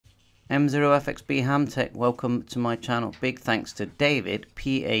M0FXB Hamtech, welcome to my channel. Big thanks to David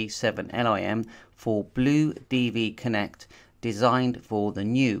PA7LIM for BlueDV Connect, designed for the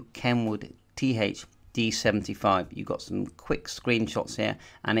new Kenwood THD75. You've got some quick screenshots here,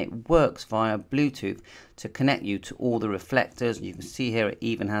 and it works via Bluetooth to connect you to all the reflectors. You can see here it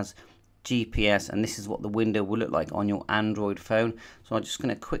even has GPS, and this is what the window will look like on your Android phone. So I'm just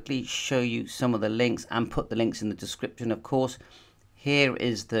going to quickly show you some of the links and put the links in the description, of course. Here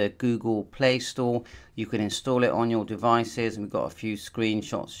is the Google Play Store. You can install it on your devices, and we've got a few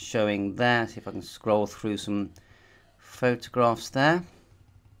screenshots showing there. See if I can scroll through some photographs there.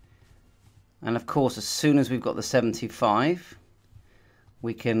 And of course, as soon as we've got the 75,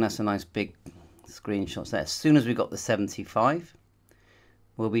 we can, that's a nice big screenshots there. As soon as we've got the 75,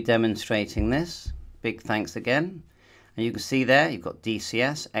 we'll be demonstrating this. Big thanks again. And you can see there, you've got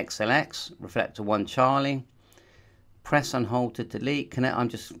DCS, XLX, Reflector 1 Charlie. Press and hold to delete. Connect. I'm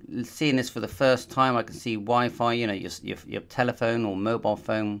just seeing this for the first time. I can see Wi-Fi, you know, your telephone or mobile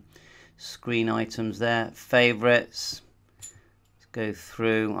phone screen items there. Favorites. Let's go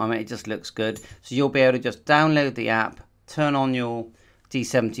through. I mean, it just looks good. So you'll be able to just download the app, turn on your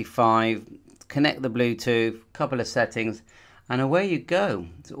D75, connect the Bluetooth, couple of settings, and away you go.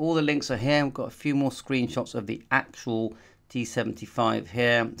 So all the links are here. We've got a few more screenshots of the actual D75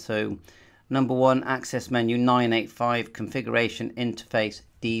 here. So number 1, access menu 985, configuration interface,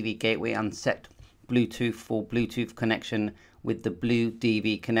 DV gateway, and set Bluetooth for Bluetooth connection with the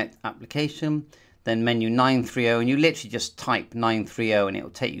BlueDV Connect application. Then menu 930, and you literally just type 930 and it will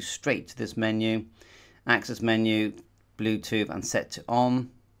take you straight to this menu. Access menu, Bluetooth, and set to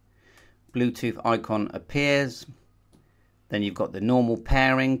on. Bluetooth icon appears. Then you've got the normal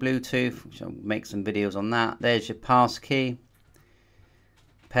pairing Bluetooth, which I'll make some videos on that. There's your passkey.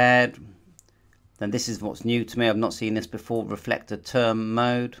 Paired. Then this is what's new to me. I've not seen this before. Reflector term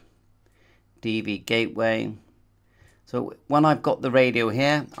mode, DV gateway. So when I've got the radio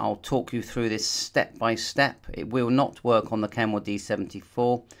here, I'll talk you through this step by step. It will not work on the Kenwood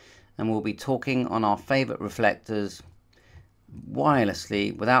D74, and we'll be talking on our favorite reflectors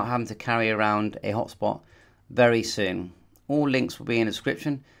wirelessly without having to carry around a hotspot very soon. All links will be in the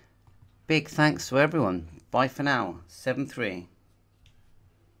description. Big thanks to everyone. Bye for now. 7-3.